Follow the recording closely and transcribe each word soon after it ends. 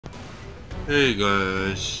Hey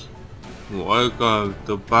guys, welcome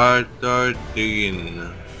to part 13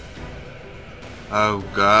 of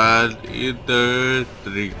God Eater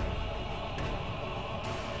 3.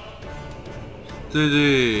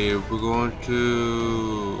 Today we're going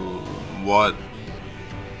to what?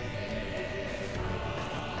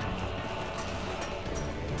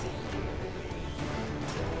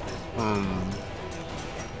 I don't know.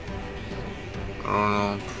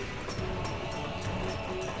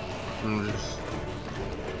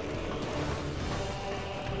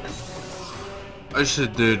 I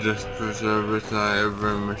should do this for service, not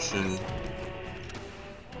every mission.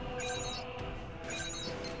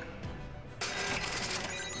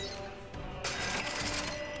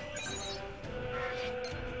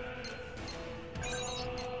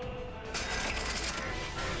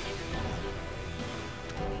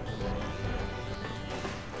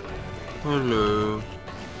 Hello.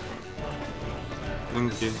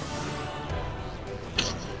 Thank you.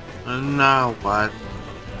 And now what?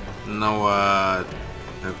 Now what?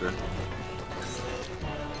 Okay.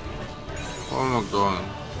 Where am I going?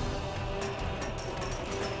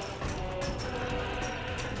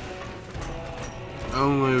 Oh,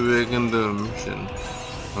 maybe I can do a mission.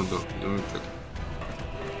 Hold on, let me check.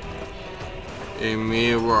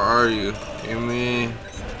 Amy, where are you? Amy.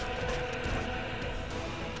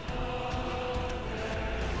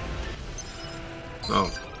 Oh,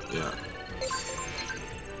 yeah.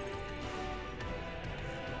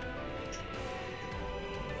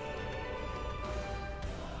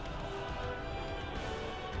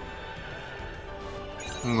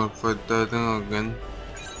 I'm gonna fight that thing again.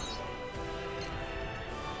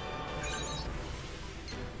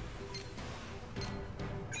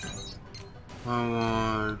 I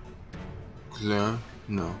want Claire?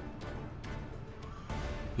 No.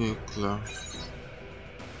 Yeah, Claire.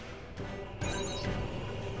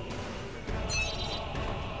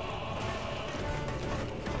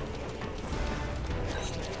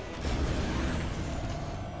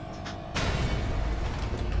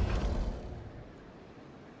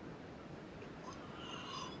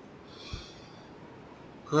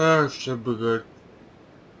 Claire should be good.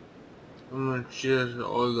 I'm gonna choose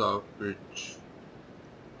all the outfits.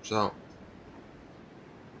 So,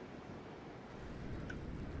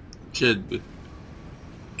 should be.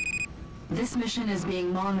 This mission is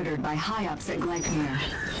being monitored by high-ups at Gleikner.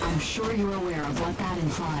 I'm sure you're aware of what that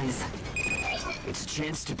implies. It's a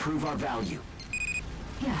chance to prove our value.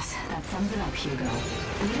 Yes, that sums it up, Hugo.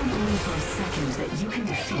 We don't believe for a second that you can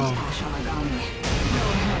defeat Ashalagami. Go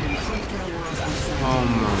ahead and flip their world upside down. Oh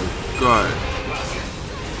my god.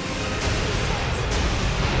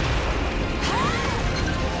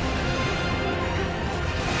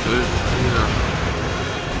 This here.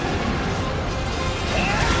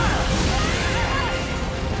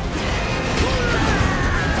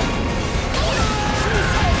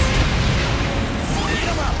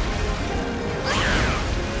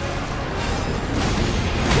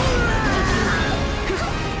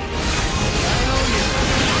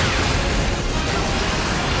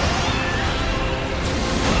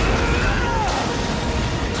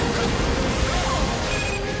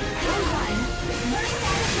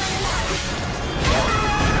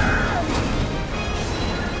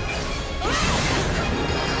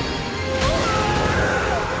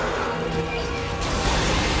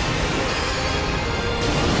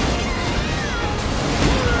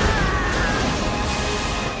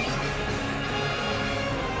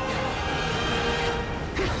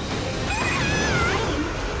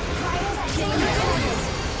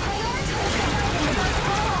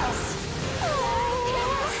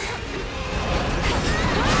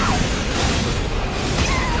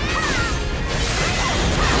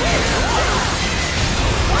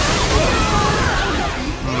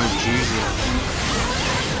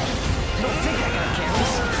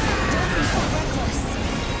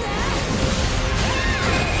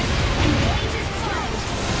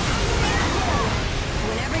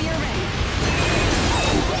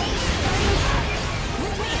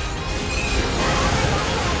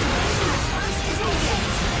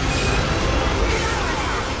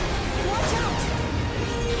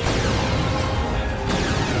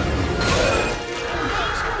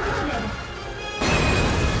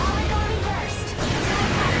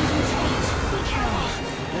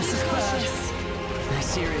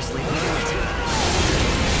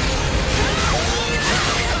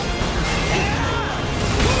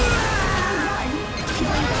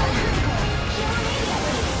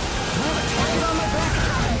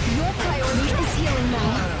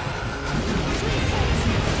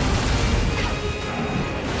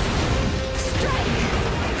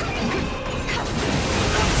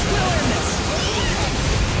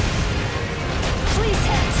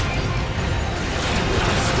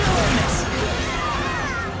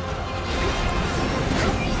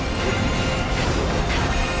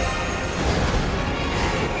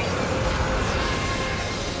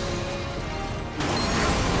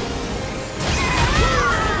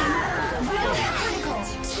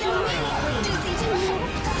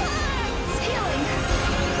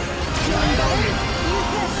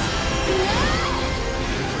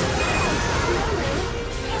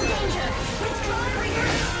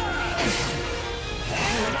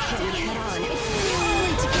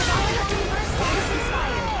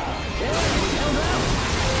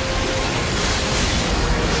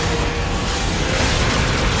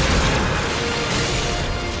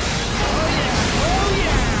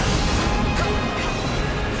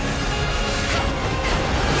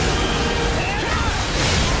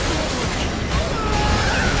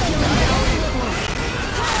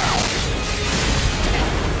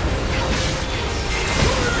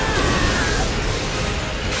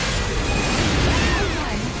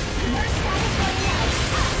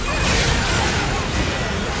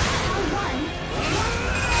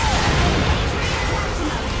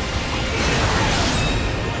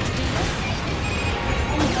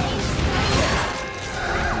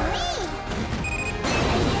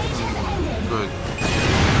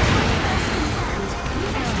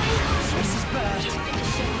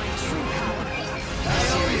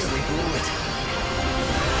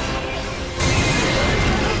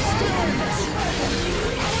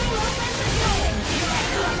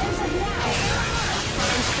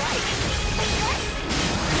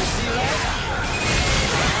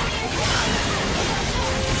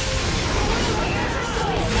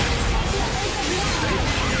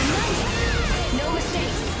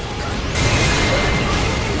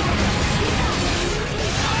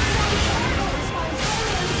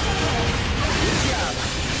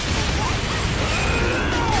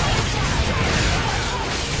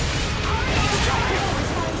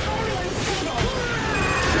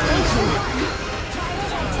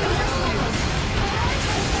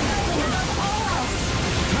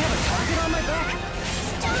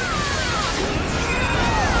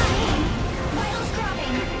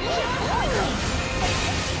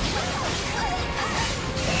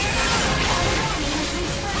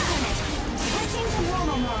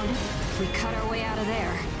 we cut our way out of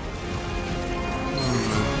there. Oh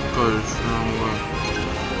my gosh, no way.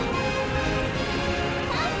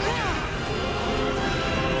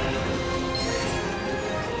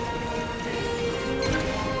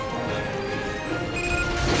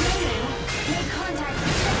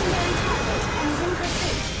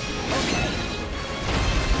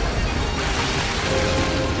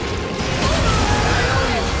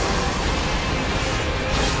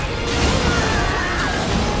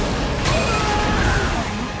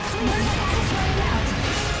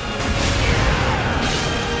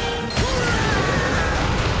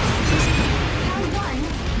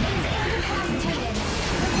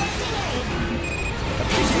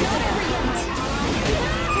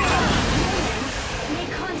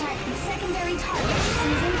 Make contact with secondary target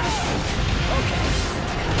and is in pursuit. Okay.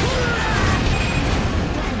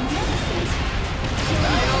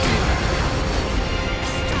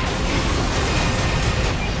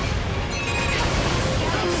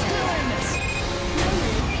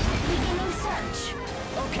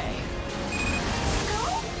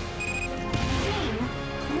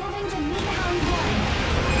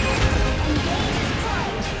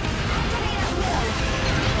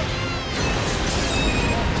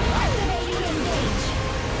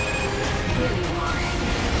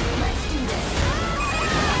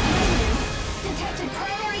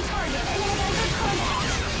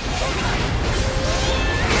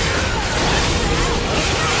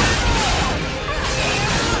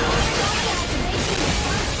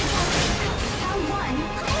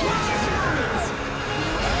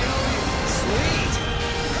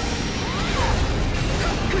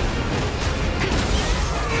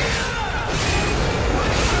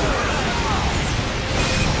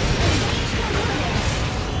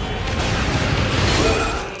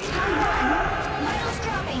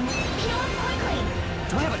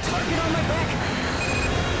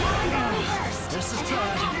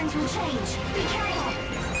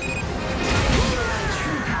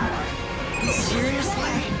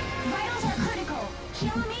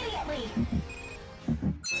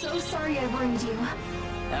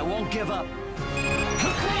 I won't give up.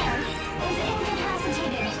 Claire is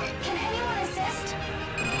incapacitated. Can anyone assist?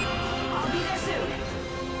 I'll be there soon.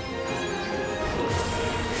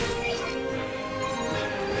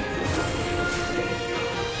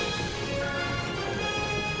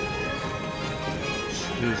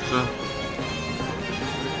 Seriously?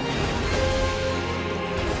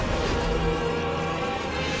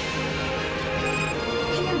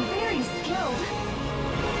 You're very skilled.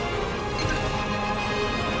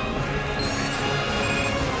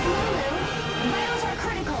 Vitals are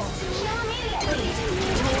critical. Heal immediately.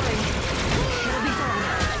 Don't worry. It'll be fine.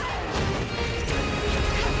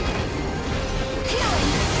 Healing.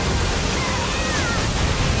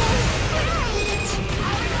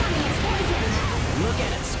 Our army is poisoned. Look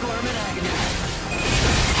at it, squirm in agony.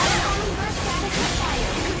 Our army burst status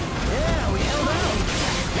required. Yeah, we held out.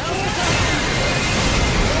 Now's the time.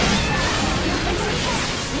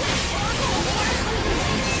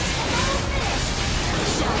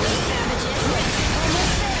 Shall we, savages?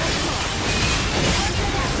 Almost there.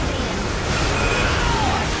 Sensors activated.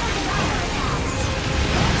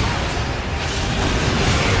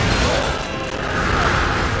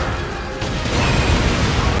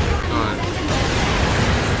 God.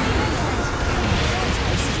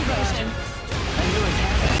 Explosion. I knew it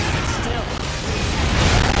happened, but still.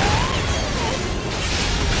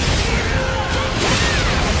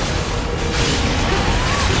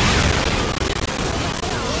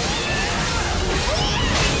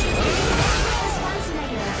 Response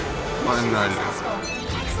negative. Finally.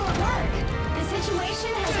 Excellent work. The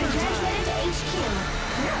situation has been transmitted to HQ.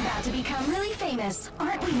 We're about to become really famous,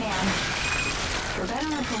 aren't we, ma'am? For better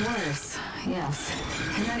or for worse, yes.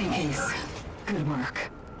 In any case, good work.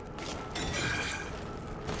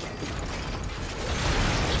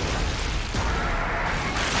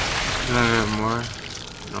 Can I get more?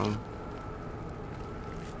 No.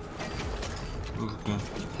 Okay.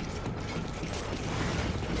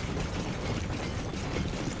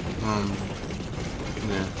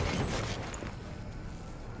 Yeah.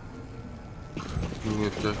 You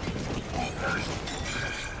get that.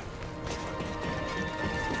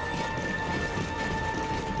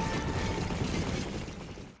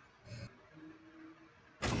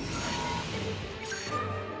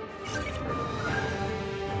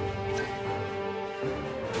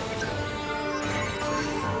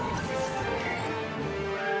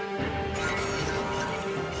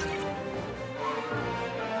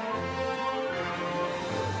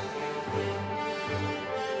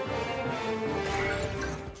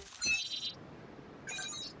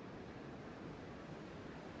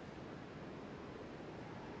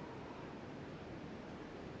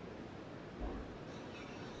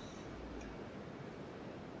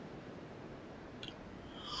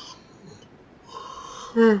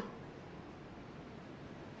 Hello.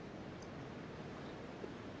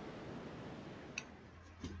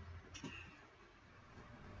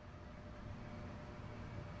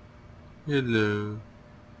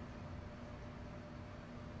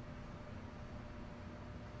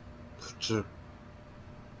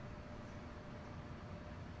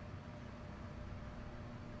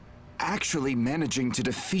 Actually managing to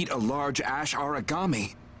defeat a large ash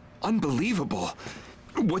origami. Unbelievable.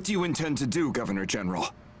 What do you intend to do, Governor General?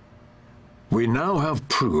 We now have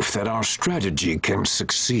proof that our strategy can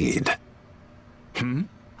succeed.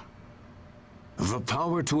 The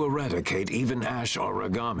power to eradicate even ash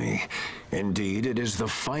origami. Indeed, it is the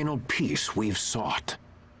final piece we've sought.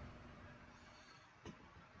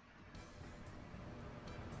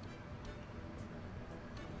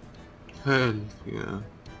 Hell yeah.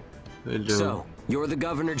 Hello. So, you're the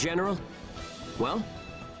Governor General? Well,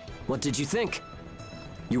 what did you think?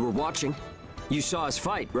 You were watching. You saw us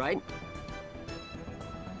fight, right?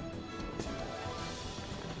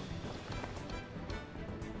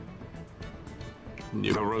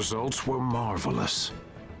 Yep. The results were marvelous.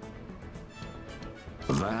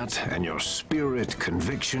 That and your spirit,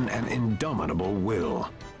 conviction, and indomitable will.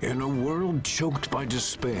 In a world choked by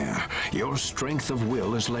despair, your strength of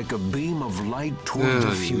will is like a beam of light toward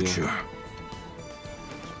the future.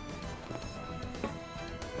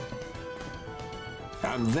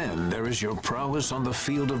 And then there is your prowess on the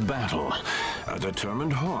field of battle. A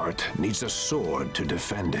determined heart needs a sword to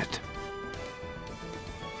defend it.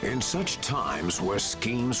 In such times where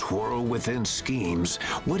schemes whirl within schemes,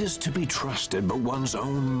 what is to be trusted but one's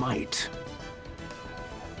own might?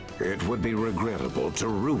 It would be regrettable to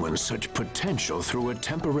ruin such potential through a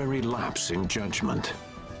temporary lapse in judgment.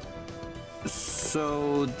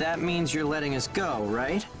 So that means you're letting us go,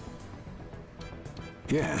 right?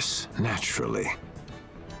 Yes, naturally.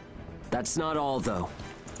 That's not all, though.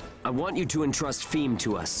 I want you to entrust Feem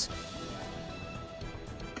to us.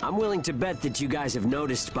 I'm willing to bet that you guys have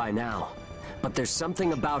noticed by now, but there's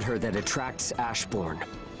something about her that attracts Ashborn.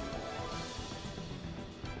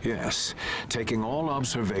 Yes, taking all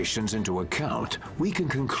observations into account, we can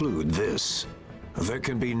conclude this. There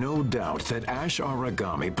can be no doubt that ash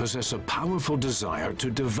origami possess a powerful desire to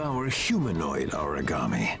devour humanoid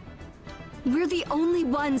origami. We're the only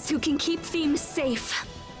ones who can keep Feem safe.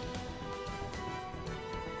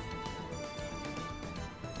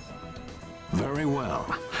 Very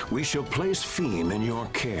well. We shall place Feem in your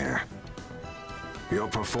care. Your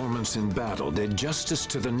performance in battle did justice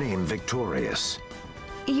to the name Victorious.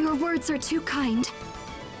 Your words are too kind.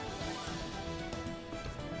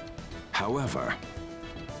 However,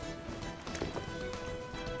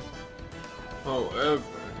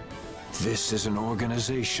 this is an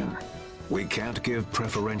organization. We can't give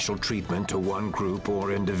preferential treatment to one group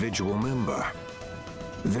or individual member.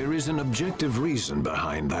 There is an objective reason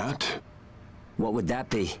behind that. What would that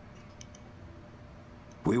be?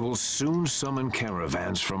 We will soon summon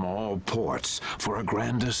caravans from all ports for a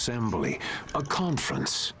grand assembly, a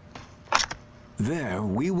conference. There,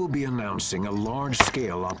 we will be announcing a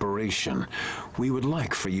large-scale operation. We would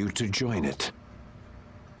like for you to join it.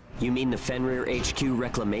 You mean the Fenrir HQ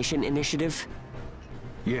Reclamation Initiative?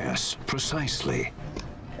 Yes, precisely.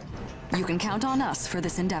 You can count on us for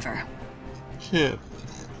this endeavor. Shit.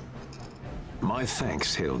 My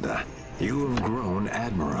thanks, Hilda. You have grown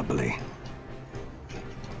admirably.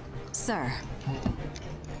 Sir.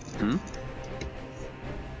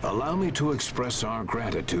 Allow me to express our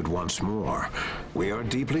gratitude once more. We are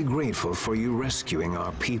deeply grateful for you rescuing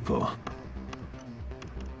our people.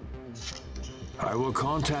 I will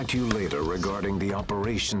contact you later regarding the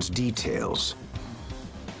operation's details.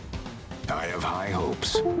 I have high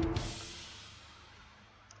hopes.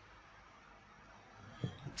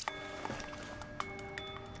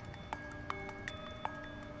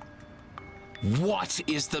 What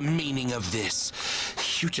is the meaning of this?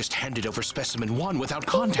 You just handed over Specimen 1 without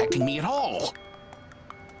contacting me at all.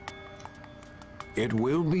 It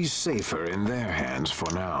will be safer in their hands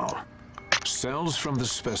for now. Cells from the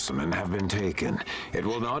specimen have been taken. It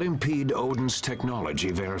will not impede Odin's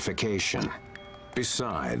technology verification.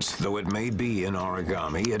 Besides, though it may be in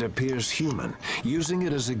origami, it appears human. Using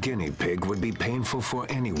it as a guinea pig would be painful for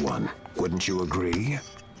anyone. Wouldn't you agree?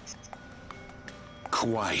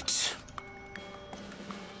 Quite.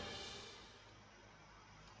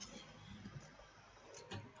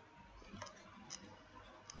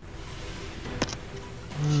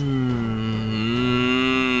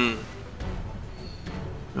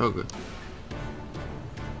 Okay.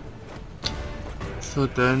 So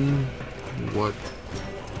then, what?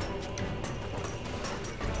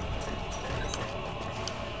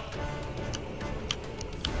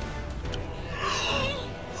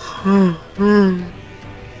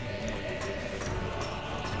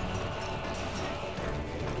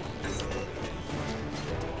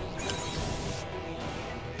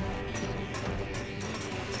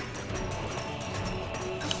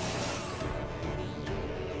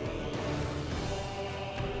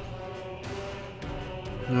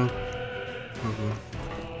 No. Okay.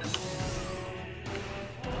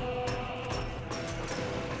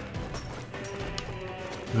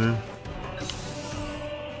 Yeah.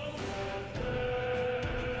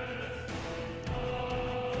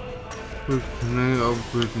 But can I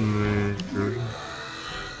upgrade my shirt?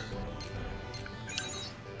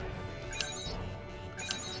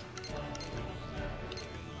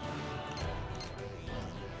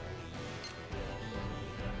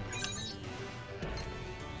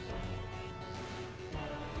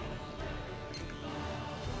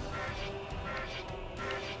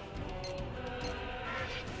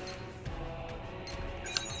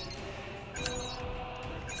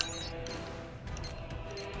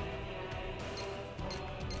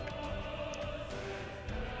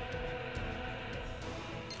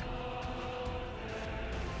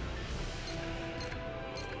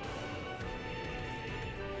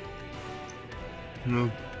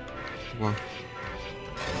 No. One.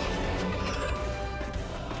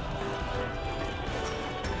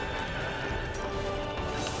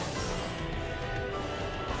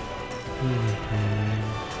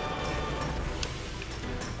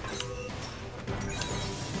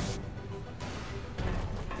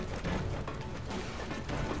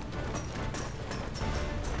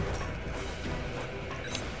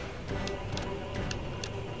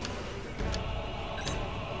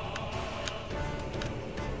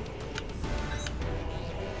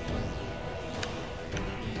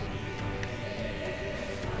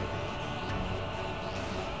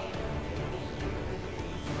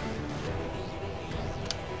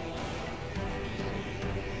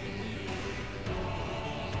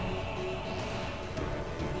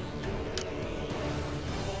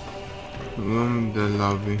 Room the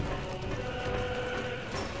lobby.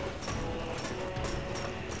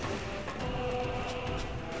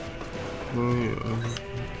 Oh yeah.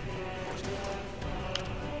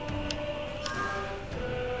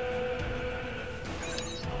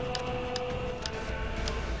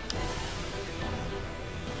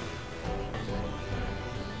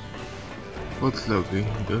 What's lobby?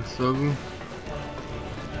 This lobby?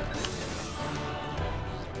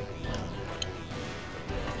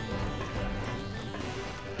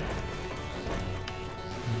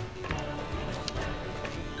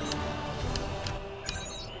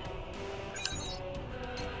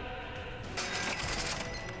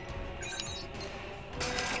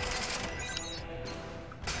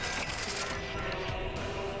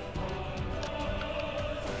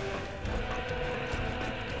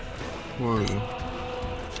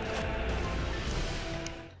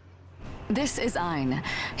 This is Ein.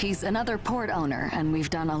 He's another port owner, and we've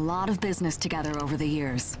done a lot of business together over the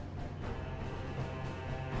years.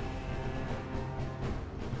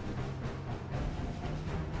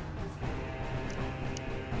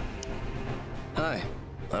 Hi,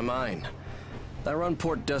 I'm Ein. I run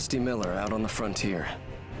Port Dusty Miller out on the frontier.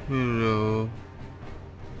 Hello.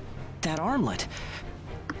 That armlet.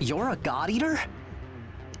 You're a god eater?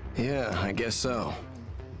 Yeah, I guess so.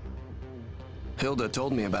 Hilda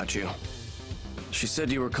told me about you. She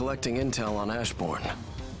said you were collecting intel on Ashbourne.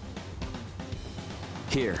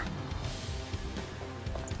 Here.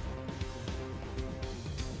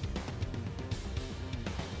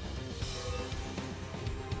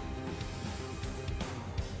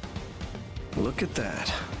 Look at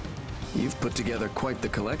that. You've put together quite the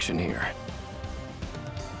collection here.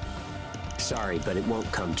 Sorry, but it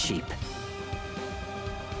won't come cheap.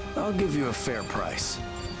 I'll give you a fair price.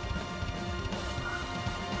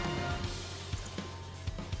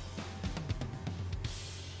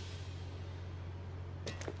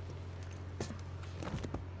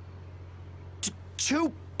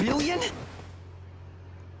 $2 billion?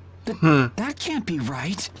 That can't be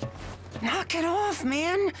right. Knock it off,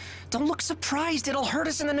 man. Don't look surprised. It'll hurt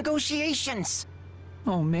us in the negotiations.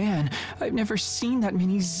 Oh, man. I've never seen that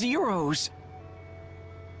many zeros.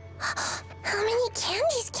 How many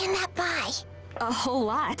candies can that buy? A whole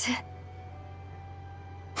lot.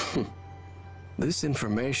 This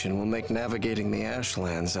information will make navigating the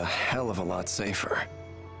Ashlands a hell of a lot safer.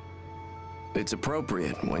 It's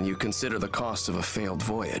appropriate when you consider the cost of a failed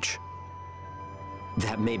voyage.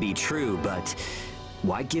 That may be true, but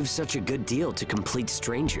why give such a good deal to complete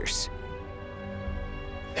strangers?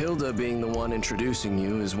 Hilda being the one introducing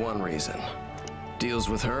you is one reason. Deals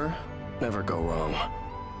with her never go wrong.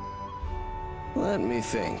 Let me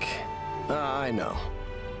think. I know.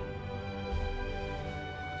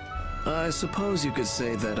 I suppose you could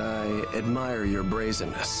say that I admire your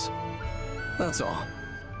brazenness. That's all.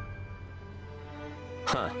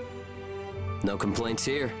 Huh. No complaints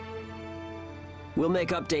here. We'll make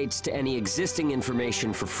updates to any existing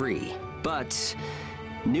information for free, but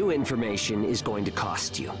new information is going to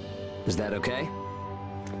cost you. Is that okay?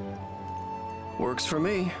 Works for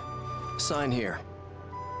me. Sign here.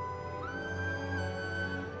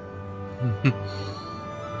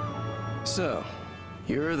 So,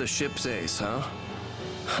 you're the ship's ace, huh?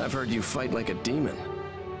 I've heard you fight like a demon.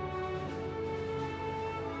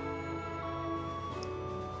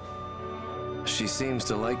 She seems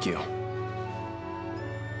to like you.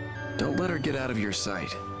 Don't let her get out of your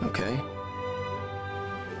sight, okay?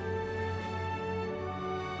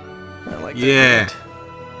 I like that. Yeah.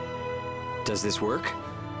 Does this work?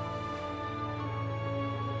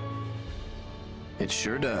 It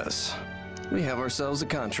sure does. We have ourselves a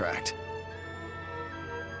contract.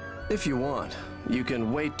 If you want, you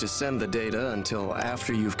can wait to send the data until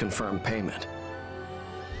after you've confirmed payment.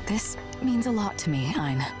 This means a lot to me,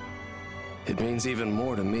 Ein. It means even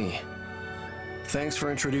more to me. Thanks for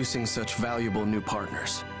introducing such valuable new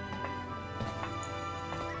partners.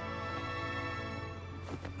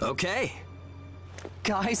 Okay.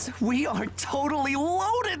 Guys, we are totally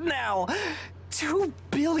loaded now! 2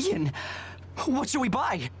 billion! What should we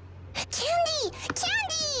buy? Candy!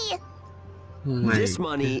 Candy! This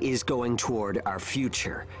money is going toward our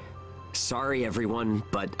future. Sorry, everyone,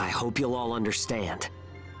 but I hope you'll all understand.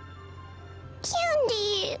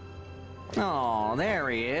 Candy! Oh, there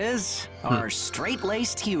he is. Our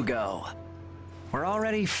straight-laced Hugo. We're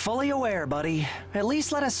already fully aware, buddy. At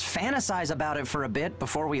least let us fantasize about it for a bit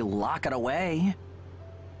before we lock it away.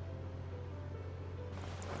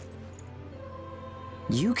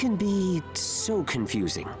 You can be so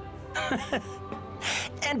confusing.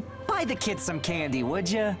 And buy the kids some candy, would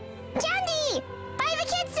ya? Candy! Buy the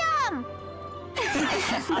kids some!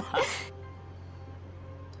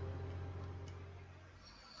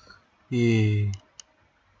 Yeah.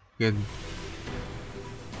 Good.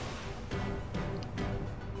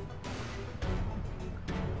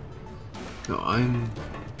 So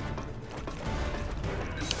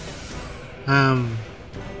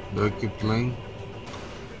do I keep playing?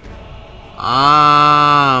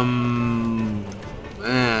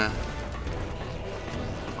 Man,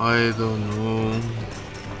 I don't know.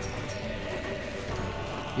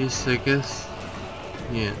 Yes, I guess.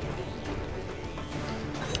 Yeah.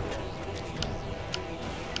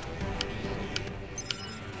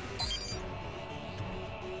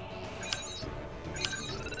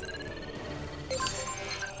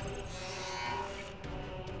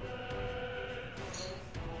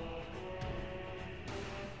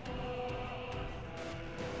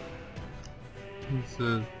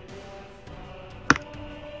 So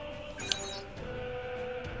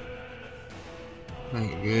I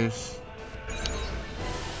guess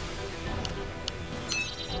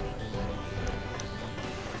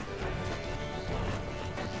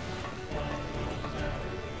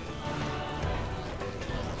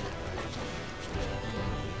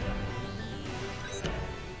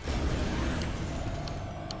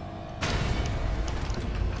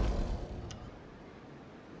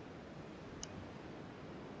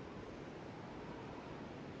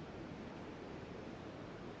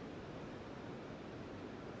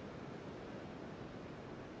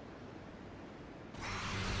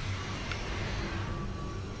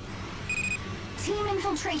Team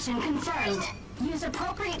infiltration confirmed. Use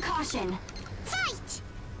appropriate caution. Fight!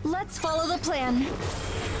 Let's follow the plan. Aim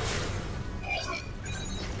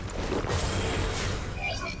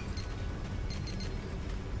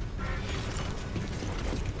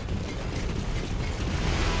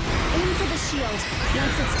for the shield.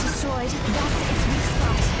 Once it's destroyed, that's its weak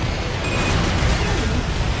spot.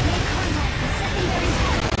 Make contact with secondary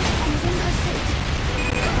target and is in pursuit.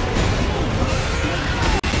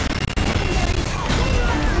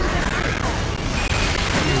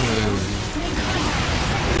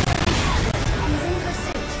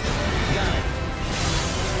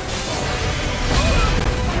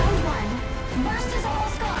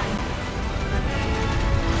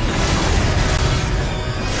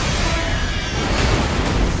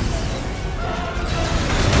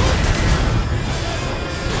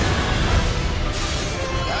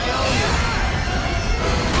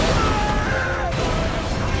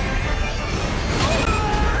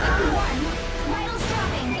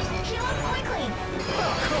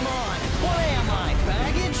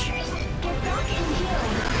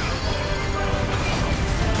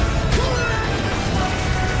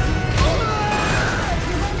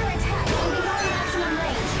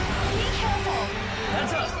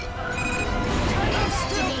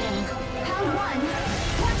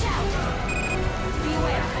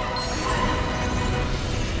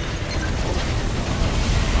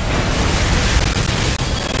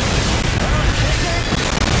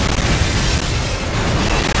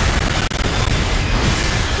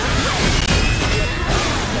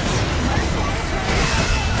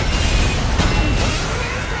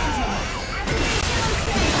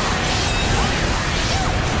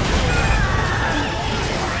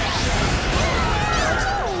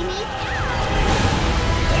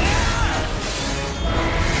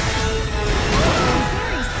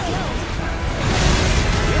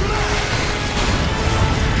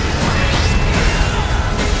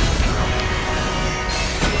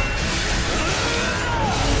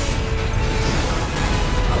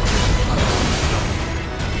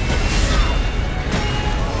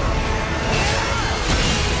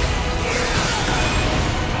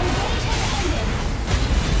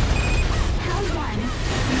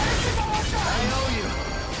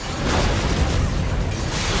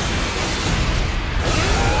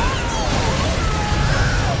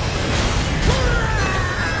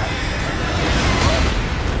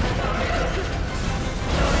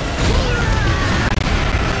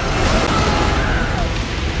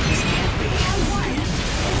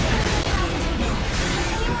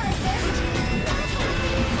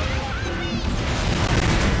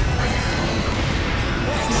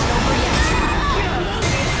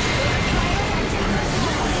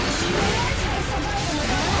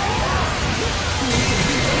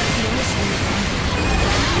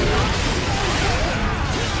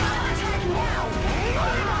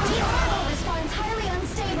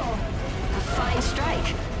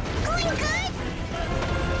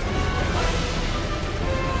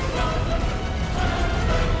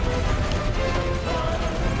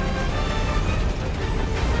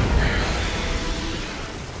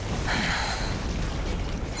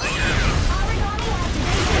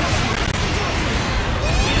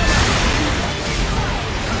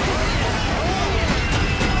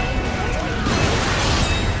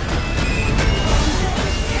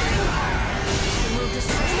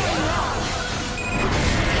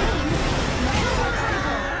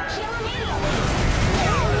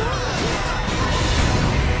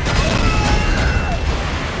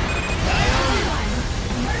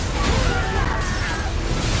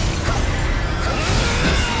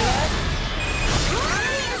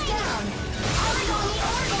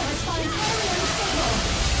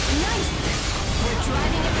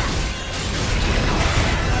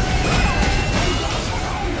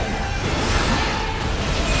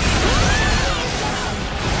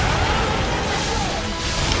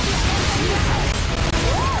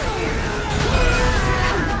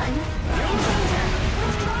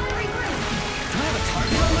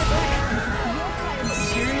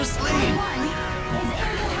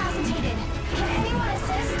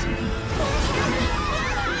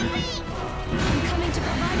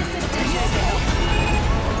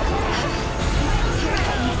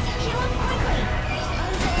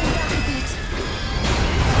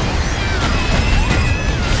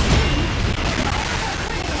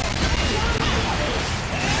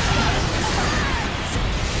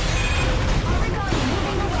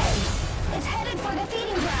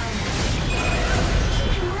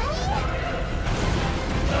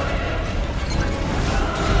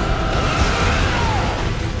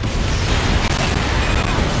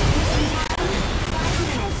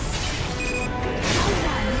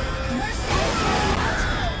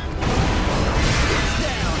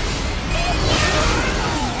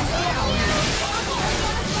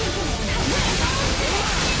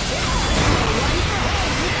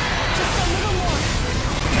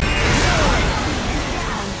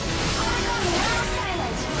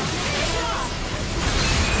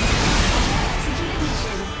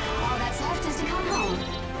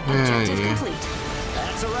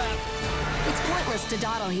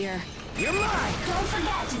 battle here. You're mine! Don't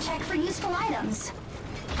forget to check for useful items.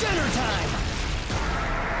 Dinner time!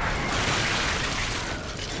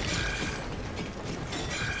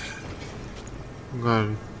 Got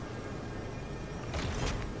it.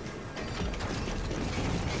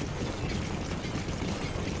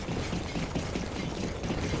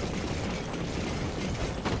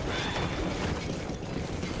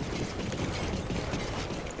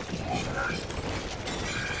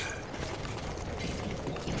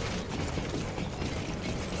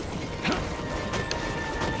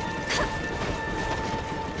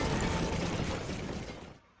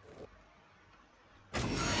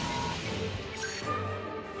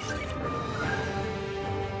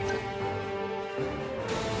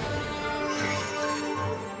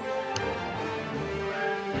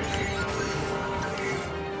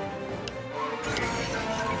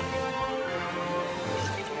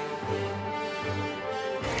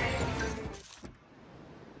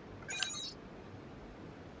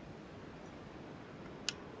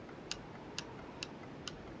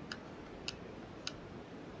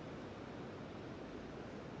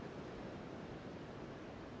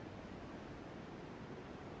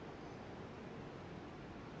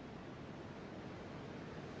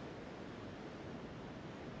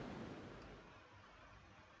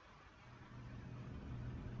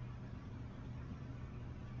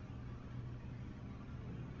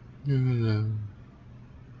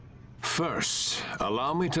 First,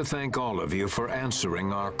 allow me to thank all of you for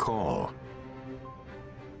answering our call.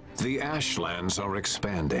 The Ashlands are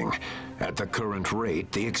expanding. At the current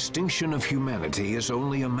rate, the extinction of humanity is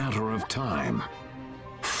only a matter of time.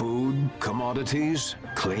 Food, commodities,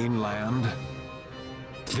 clean land.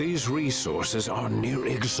 These resources are near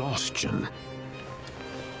exhaustion.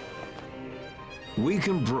 We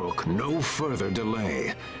can brook no further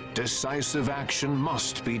delay. Decisive action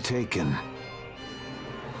must be taken.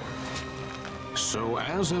 So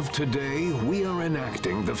as of today, we are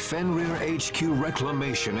enacting the Fenrir HQ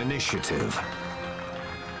Reclamation Initiative.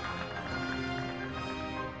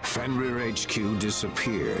 Fenrir HQ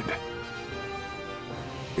disappeared.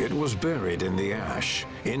 It was buried in the ash.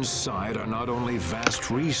 Inside are not only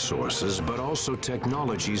vast resources, but also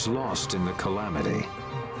technologies lost in the calamity.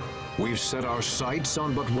 We've set our sights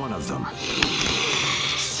on but one of them.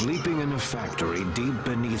 Sleeping in a factory deep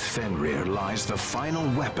beneath Fenrir lies the final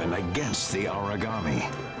weapon against the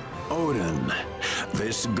origami. Odin,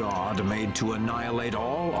 this god made to annihilate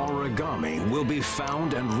all origami, will be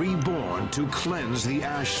found and reborn to cleanse the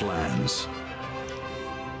Ashlands.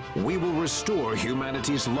 We will restore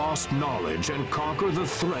humanity's lost knowledge and conquer the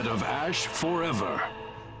threat of ash forever.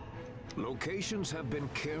 Locations have been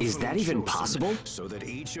carefully Is that even chosen possible? so that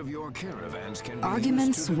each of your caravans can be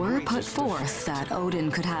Arguments used to the were put greatest forth effect. that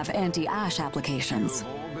Odin could have anti-ash applications. You've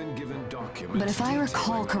all been given documents But if I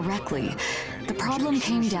recall detailing correctly, the problem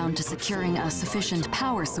came down to securing a sufficient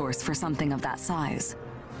power source for something of that size.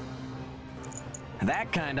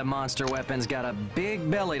 That kind of monster weapon's got a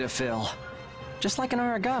big belly to fill. Just like an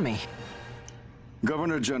origami.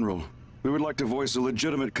 Governor General, we would like to voice a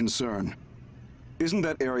legitimate concern. Isn't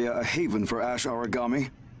that area a haven for ash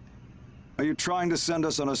origami? Are you trying to send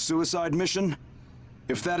us on a suicide mission?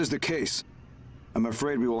 If that is the case, I'm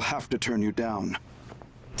afraid we will have to turn you down.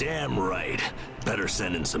 Damn right. Better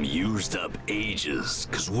send in some used up ages,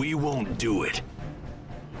 'cause we won't do it.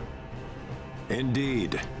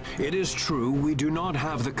 Indeed. It is true we do not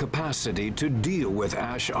have the capacity to deal with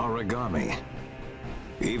ash origami.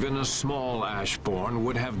 Even a small Ashborn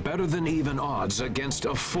would have better than even odds against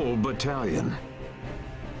a full battalion.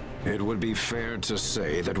 It would be fair to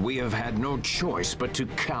say that we have had no choice but to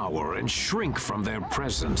cower and shrink from their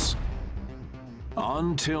presence.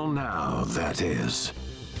 Until now, that is.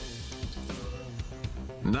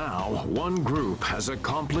 Now, one group has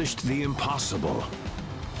accomplished the impossible.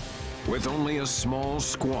 With only a small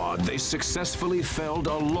squad, they successfully felled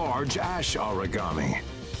a large ash origami.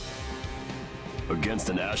 Against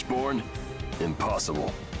an Ashborn?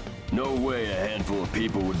 Impossible. No way a handful of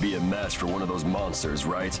people would be a match for one of those monsters,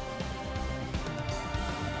 right?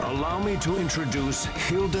 Allow me to introduce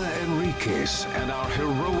Hilda Enriquez and our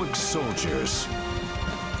heroic soldiers.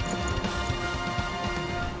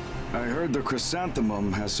 I heard the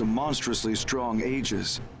chrysanthemum has some monstrously strong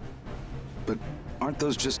ages. But aren't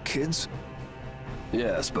those just kids?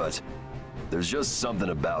 Yes, but there's just something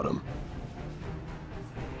about them.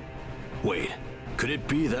 Wait, could it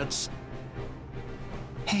be that's...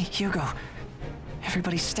 Hey, Hugo.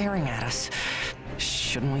 Everybody's staring at us.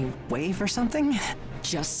 Shouldn't we wave or something?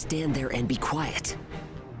 Just stand there and be quiet.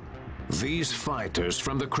 These fighters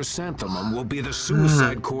from the chrysanthemum will be the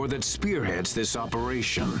suicide corps that spearheads this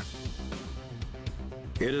operation.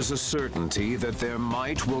 It is a certainty that their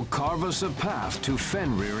might will carve us a path to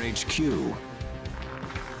Fenrir HQ.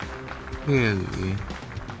 Really?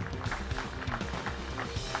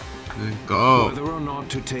 Go. Whether or not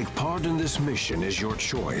to take part in this mission is your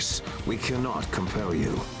choice. We cannot compel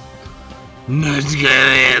you. Let's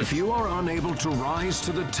get it! If you are unable to rise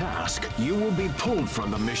to the task, you will be pulled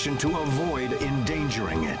from the mission to avoid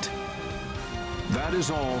endangering it. That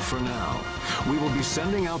is all for now. We will be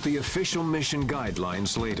sending out the official mission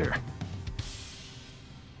guidelines later.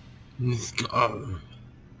 Let's go.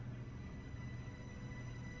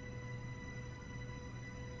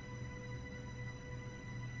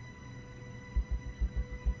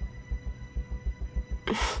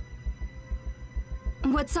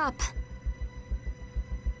 What's up?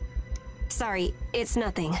 Sorry, it's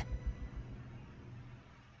nothing.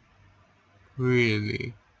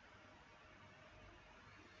 Really?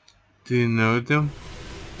 Do you know them?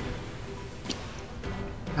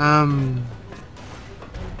 I'm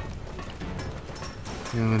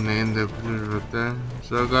gonna end the episode right there.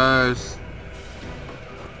 So guys,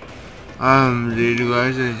 did you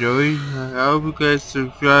guys enjoy? I hope you guys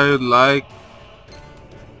subscribe, like,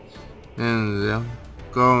 and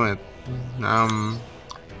comment.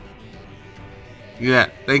 Yeah,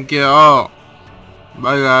 thank you all.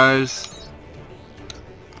 Bye guys.